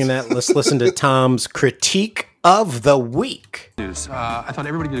you're Googling that, let's listen to Tom's critique of the week. I thought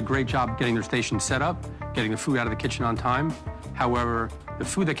everybody did a great job getting their station set up, getting the food out of the kitchen on time. However, the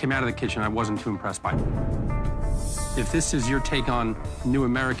food that came out of the kitchen, I wasn't too impressed by. If this is your take on New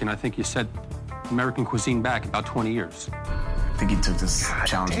American, I think you set American cuisine back about 20 years. I think he took this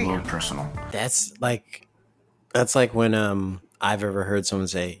challenge a little personal. That's like when I've ever heard someone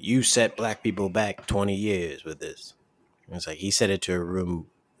say, "You set black people back 20 years with this." And it's like he said it to a room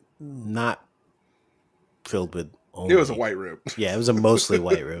not filled with only. It was a white room. Yeah, it was a mostly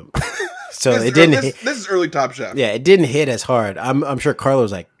white room. So this it didn't hit. This is early Top Chef. Yeah, it didn't hit as hard. I'm sure Carlo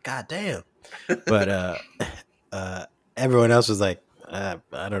was like, "God damn," but everyone else was like, "I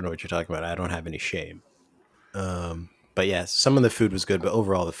don't know what you're talking about. I don't have any shame." But yeah, some of the food was good, but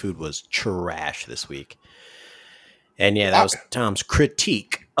overall the food was trash this week. And yeah, that was Tom's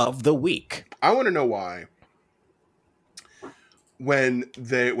critique of the week. I want to know why when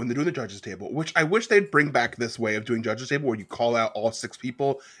they're doing the judges table, which I wish they'd bring back this way of doing judges table where you call out all 6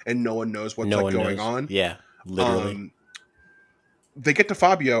 people and no one knows what's going on. Yeah, literally. They get to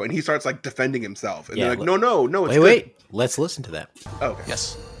Fabio and he starts like defending himself, and they're like, "No, it's wait. Let's listen to that. Okay.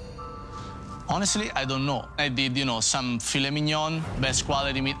 Yes. Honestly, I don't know. I did, some filet mignon, best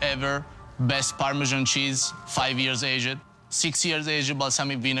quality meat ever, best Parmesan cheese, 5 years aged, 6 years aged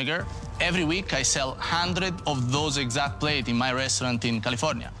balsamic vinegar. Every week I sell 100 of those exact plates in my restaurant in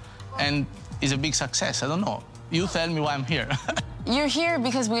California. And it's a big success. I don't know. You tell me why I'm here. You're here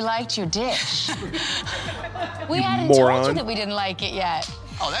because we liked your dish. We hadn't told you that we didn't like it yet.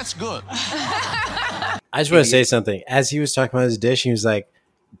 Oh, that's good. I just want to say something. As he was talking about his dish, he was like,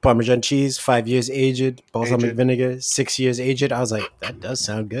 Parmesan cheese, 5 years aged, balsamic vinegar, 6 years aged. I was like, that does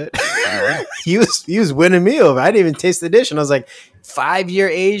sound good. He was winning me over. I didn't even taste the dish, and I was like, 5-year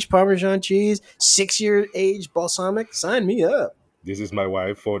aged Parmesan cheese, 6-year aged balsamic. Sign me up. This is my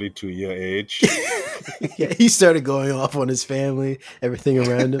wife, 42-year age. Yeah, he started going off on his family, everything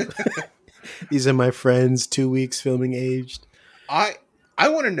around him. These are my friends, 2 weeks filming aged. I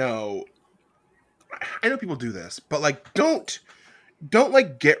want to know. I know people do this, but like, don't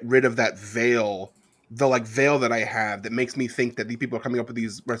like get rid of that veil, the like veil that I have that makes me think that these people are coming up with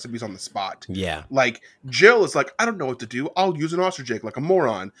these recipes on the spot. Yeah. Like Jill is like, I don't know what to do. I'll use an ostrich egg like a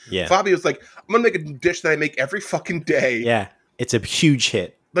moron. Yeah. Fabio's like, I'm gonna make a dish that I make every fucking day. Yeah. It's a huge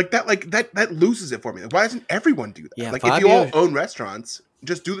hit. That loses it for me. Why doesn't everyone do that? Yeah, like Fabio, if you all own restaurants,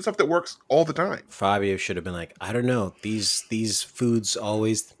 just do the stuff that works all the time. Fabio should have been like, I don't know. These foods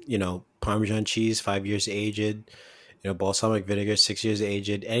always, Parmesan cheese, 5 years aged, balsamic vinegar, 6 years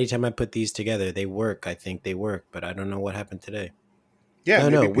aged. Anytime I put these together, they work. I think they work, but I don't know what happened today. Yeah,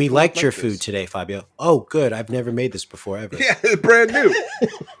 no, we liked your food today, Fabio. Oh, good. I've never made this before ever. Yeah, brand new.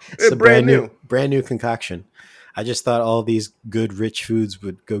 It's a brand new concoction. I just thought all these good, rich foods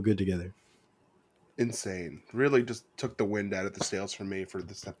would go good together. Insane. Really just took the wind out of the sails for me for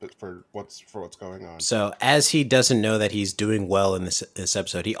this for what's going on. So as he doesn't know that he's doing well in this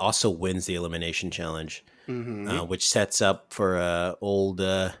episode, he also wins the elimination challenge, which sets up for old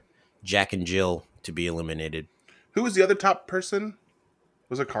Jack and Jill to be eliminated. Who was the other top person?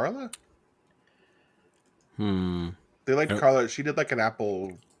 Was it Carla? They liked Carla. She did like an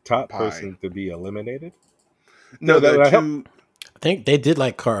apple top pie. Person to be eliminated? No, I think they did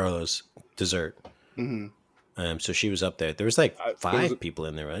like Carla's dessert. So she was up there. There was like 5 people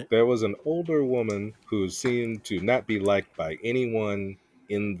in there, right? There was an older woman who seemed to not be liked by anyone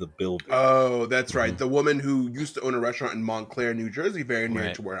in the building. Oh, that's right. The woman who used to own a restaurant in Montclair, New Jersey, very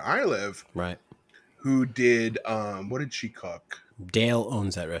near to where I live. Right. Who did, what did she cook? Dale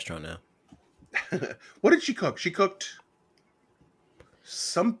owns that restaurant now. What did she cook? She cooked...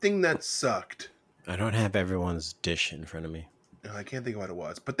 something that sucked. I don't have everyone's dish in front of me. No, I can't think of what it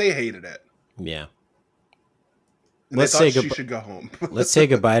was, but they hated it. Yeah. And let's say she should go home. Let's say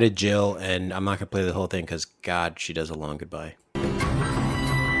goodbye to Jill, and I'm not gonna play the whole thing because God, she does a long goodbye.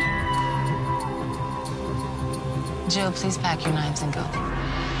 Jill, please pack your knives and go.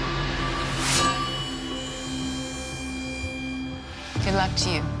 Good luck to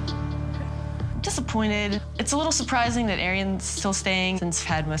you. Disappointed. It's a little surprising that Arian's still staying since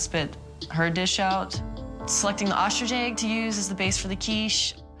Padma spit her dish out. Selecting the ostrich egg to use as the base for the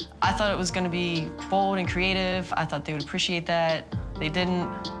quiche. I thought it was going to be bold and creative. I thought they would appreciate that. They didn't.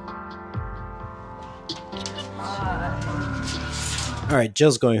 All right,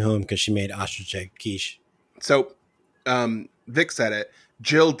 Jill's going home because she made ostrich egg quiche. So, Vic said it.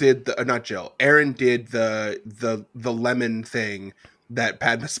 Jill did not Jill. Aaron did the lemon thing that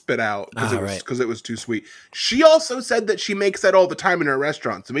Padma spit out because it was too sweet. She also said that she makes that all the time in her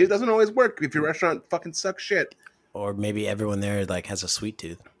restaurant. So maybe it doesn't always work if your restaurant fucking sucks shit. Or maybe everyone there like has a sweet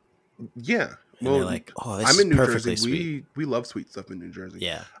tooth. Yeah. And well, they're like, oh, this is perfectly sweet. We love sweet stuff in New Jersey.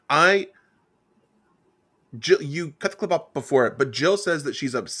 Yeah. Jill, you cut the clip up before it, but Jill says that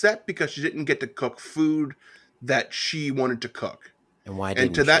she's upset because she didn't get to cook food that she wanted to cook. And why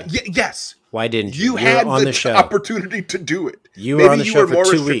didn't yes. Why didn't you? You had the opportunity to do it. You were on the show for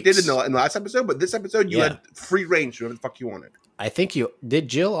 2 weeks. Maybe you were more restricted in the last episode, but this episode you had free range to do whatever the fuck you wanted. I think you did.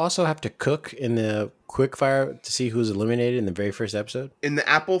 Jill also have to cook in the quickfire to see who's eliminated in the very first episode? In the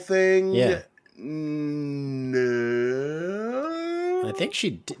apple thing? Yeah. No. I think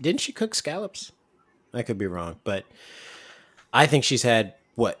didn't she cook scallops? I could be wrong, but I think she's had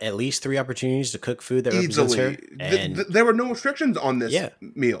at least 3 opportunities to cook food that represents her. And there were no restrictions on this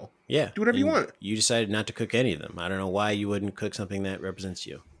meal. Yeah. Do whatever you want. You decided not to cook any of them. I don't know why you wouldn't cook something that represents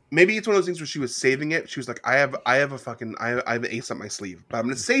you. Maybe it's one of those things where she was saving it. She was like, I have an ace up my sleeve, but I'm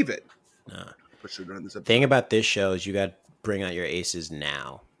going to save it. Thing about this show is you got to bring out your aces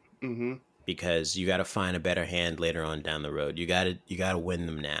now. Mm-hmm. Because you got to find a better hand later on down the road. You got to win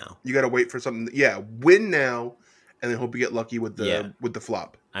them now. You got to wait for something. Win now, and then hope you get lucky with the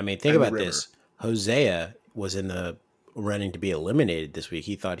flop. I mean, think about this. Hosea was in the running to be eliminated this week.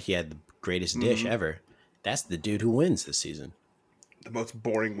 He thought he had the greatest dish ever. That's the dude who wins this season. The most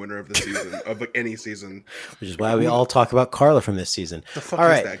boring winner of the season, of like any season. Which is why we all talk about Carla from this season. The fuck all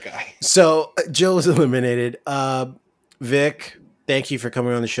is right. that guy? So Jill was eliminated. Vic, thank you for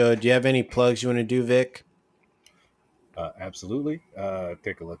coming on the show. Do you have any plugs you want to do, Vic? Absolutely.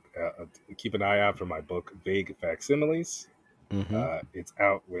 Take a look. Keep an eye out for my book, Vague Facsimiles. Mm-hmm. It's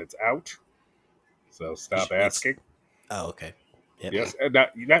out when it's out. So stop asking. Oh, okay. Yep. Yes,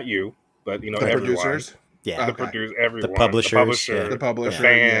 not you, but the everyone. Producers. Yeah, the producers, everyone, the publishers, the fans.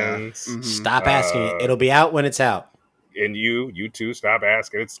 Yeah. Mm-hmm. Stop asking. It'll be out when it's out. And you too. Stop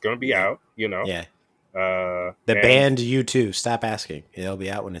asking. It's going to be out. Yeah. The band U2. Stop asking. It'll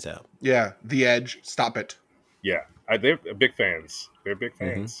be out when it's out. Yeah. The Edge. Stop it. Yeah, they're big fans. They're big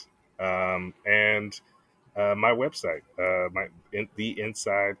fans. Mm-hmm. And my website, the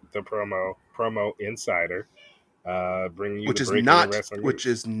promo insider, bringing you which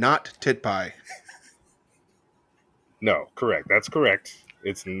is not tit pie. No, correct. That's correct.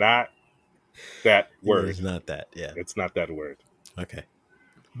 It's not that word. It's not that. Yeah, it's not that word. Okay.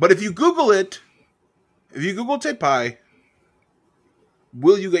 But if you Google tit pie,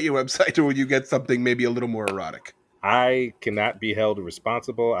 will you get your website, or will you get something maybe a little more erotic? I cannot be held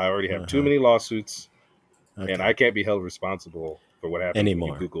responsible. I already have too many lawsuits, and I can't be held responsible for what happened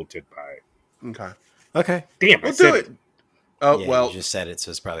anymore. When you Google tit pie. Okay. Damn, we'll do it. Oh, yeah, well, you just said it,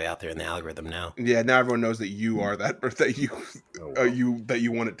 so it's probably out there in the algorithm now. Yeah, now everyone knows that you are that, or that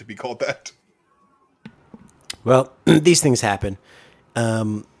you want it to be called that. Well, these things happen.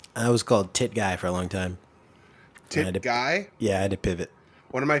 I was called Tit Guy for a long time. Tit Guy? Yeah, I had to pivot.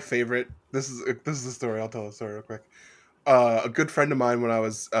 One of my favorite. This is the story. I'll tell the story real quick. A good friend of mine, when I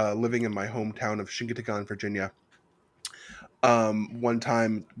was living in my hometown of Shingatikon, Virginia. One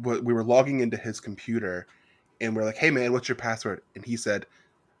time we were logging into his computer. And we're like, hey, man, what's your password? And he said,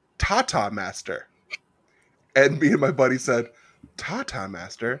 Tata Master. And me and my buddy said, Tata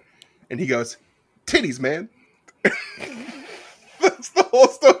Master? And he goes, titties, man. That's the whole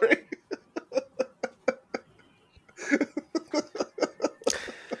story.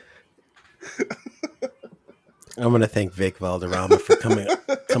 I'm going to thank Vic Valderrama for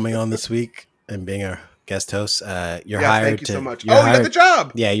coming on this week and being our guest host. You're hired. Thank you so much. You got the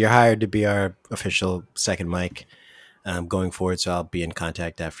job. Yeah, you're hired to be our official second mic going forward. So I'll be in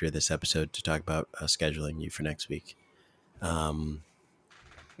contact after this episode to talk about scheduling you for next week.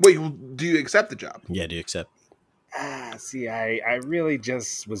 Wait, do you accept the job? Yeah, do you accept? See, I really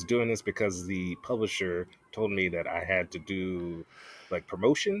just was doing this because the publisher told me that I had to do like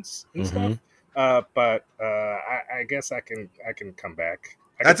promotions and stuff. But I guess I can come back.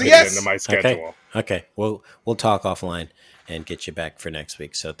 That's a yes. Into my schedule. Okay. We'll talk offline and get you back for next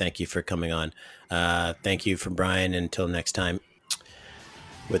week. So thank you for coming on. Thank you for Brian. Until next time.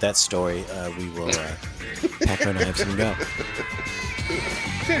 With that story, we will pack our knives and go.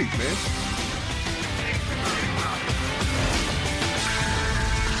 Titties, man.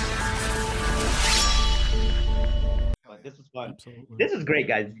 This was fun. Absolutely. This is great,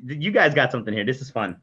 guys. You guys got something here. This is fun.